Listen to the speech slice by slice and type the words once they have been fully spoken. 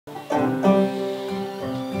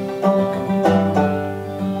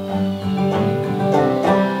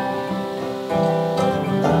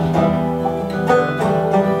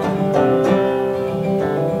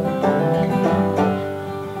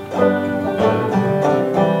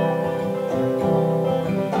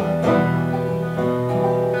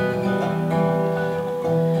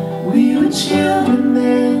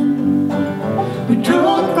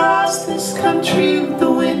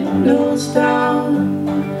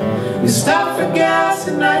We stop for gas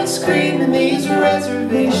and ice cream in these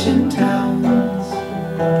reservation towns,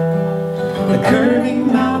 the curving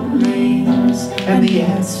mountain lanes and the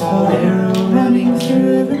asphalt arrow running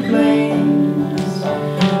through the plains.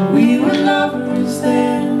 We were lovers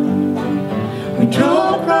then. We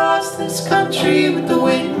drove across this country with the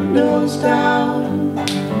windows down.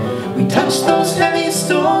 We touched those heavy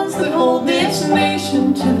stones that hold this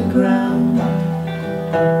nation to the ground,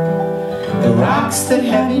 the rocks that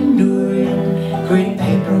have endured great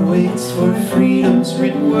paperweights for freedom's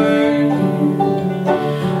written word.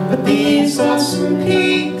 But these awesome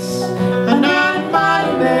peaks are not a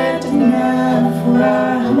monument enough for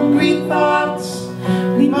our hungry thoughts.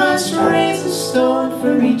 We must raise a stone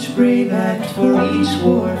for each brave act, for each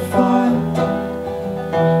war fought,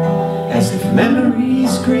 as if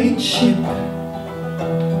memory's great ship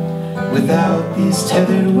without these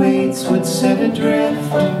tethered weights would set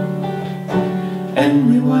adrift.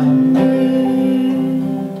 And we wondered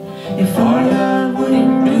if our love would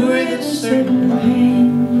endure this certain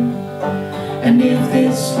pain, and if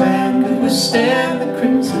this land could withstand the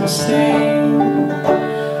crimson stain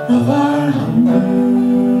of our hunger.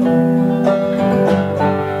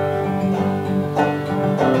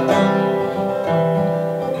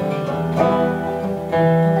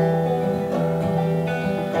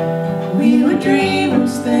 We were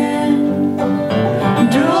dreamers then. We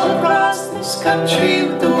drove across this country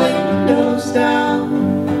with the windows down.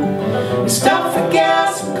 We stopped for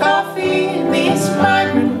gas and coffee in these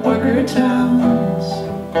migrant worker towns.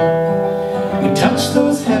 We touched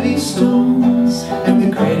those heavy stones and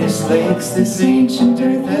the greatest lakes this ancient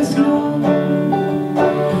earth has known.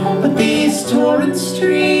 But these torrent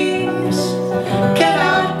streams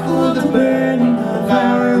cannot cool the burning of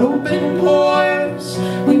our open pores.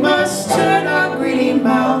 We must turn our greedy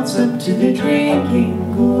mouths up to the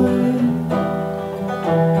drinking gourd.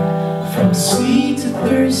 From sea to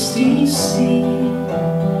thirsty sea,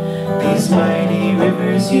 these mighty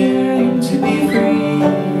rivers yearn to be free.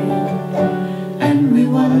 And we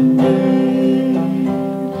wondered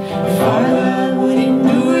if our love would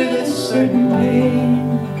endure this certain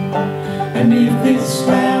pain, and if this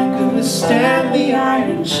land could withstand the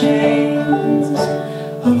iron chains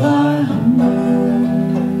of our hunger.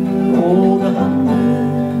 Oh, the hunger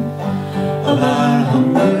of our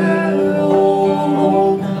hunger.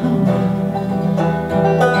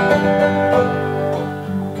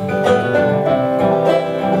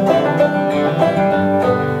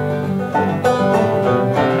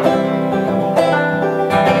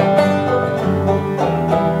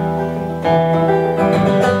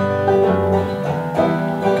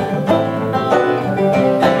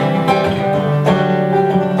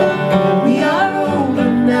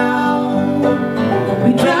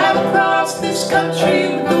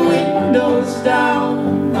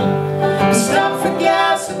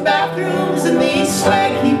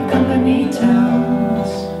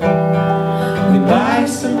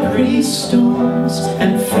 Stones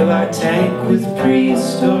and fill our tank with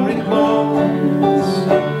prehistoric bones.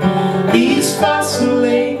 These fossil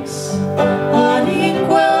lakes are the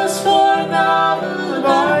inkwells for a novel of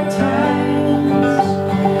our times.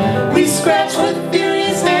 We scratch with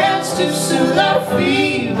furious hands to soothe our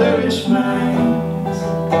feverish minds.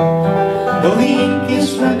 Though the ink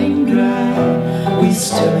is running dry, we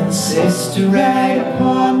still insist to write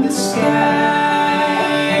upon the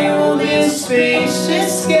sky. Oh, this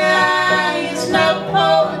spacious sky is not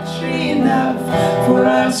poetry enough for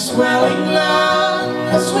our swelling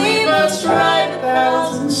lungs. We must write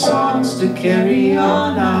 1,000 songs to carry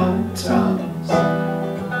on our tongues.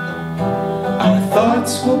 Our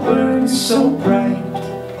thoughts will burn so bright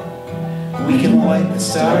we can wipe the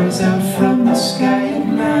stars out from the sky at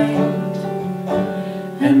night.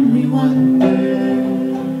 And we wonder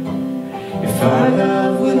if our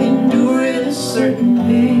love will endure this certain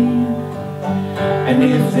pain, and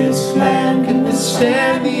if this land can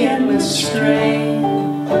withstand the endless strain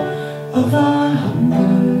of our hunger.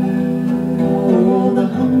 Oh, the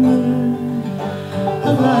hunger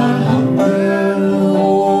of our hunger.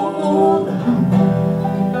 Oh, the hunger.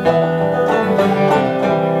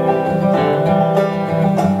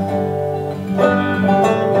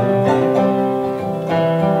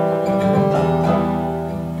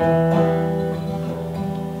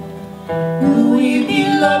 Will we be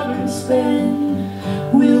lovers then?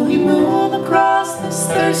 Will we move across this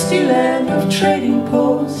thirsty land of trading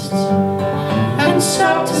posts and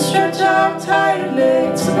stop to stretch our tired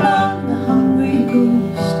legs among the hungry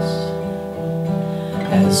ghosts?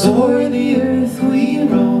 As o'er the earth we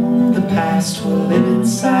roam, the past will live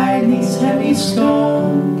inside these heavy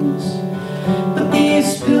stones. But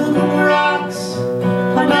these pilgrim rocks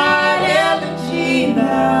are not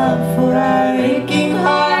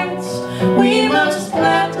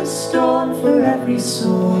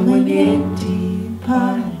soul when it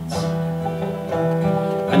departs,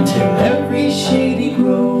 until every shady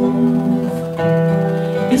grove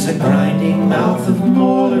is a grinding mouth of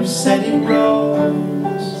molar set in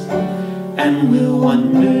rows, and we'll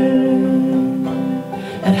wonder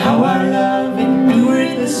at how our love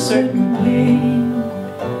endured this certain pain,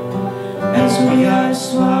 as we are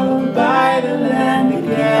swallowed by the land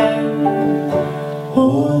again.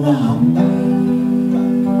 Oh, the hunger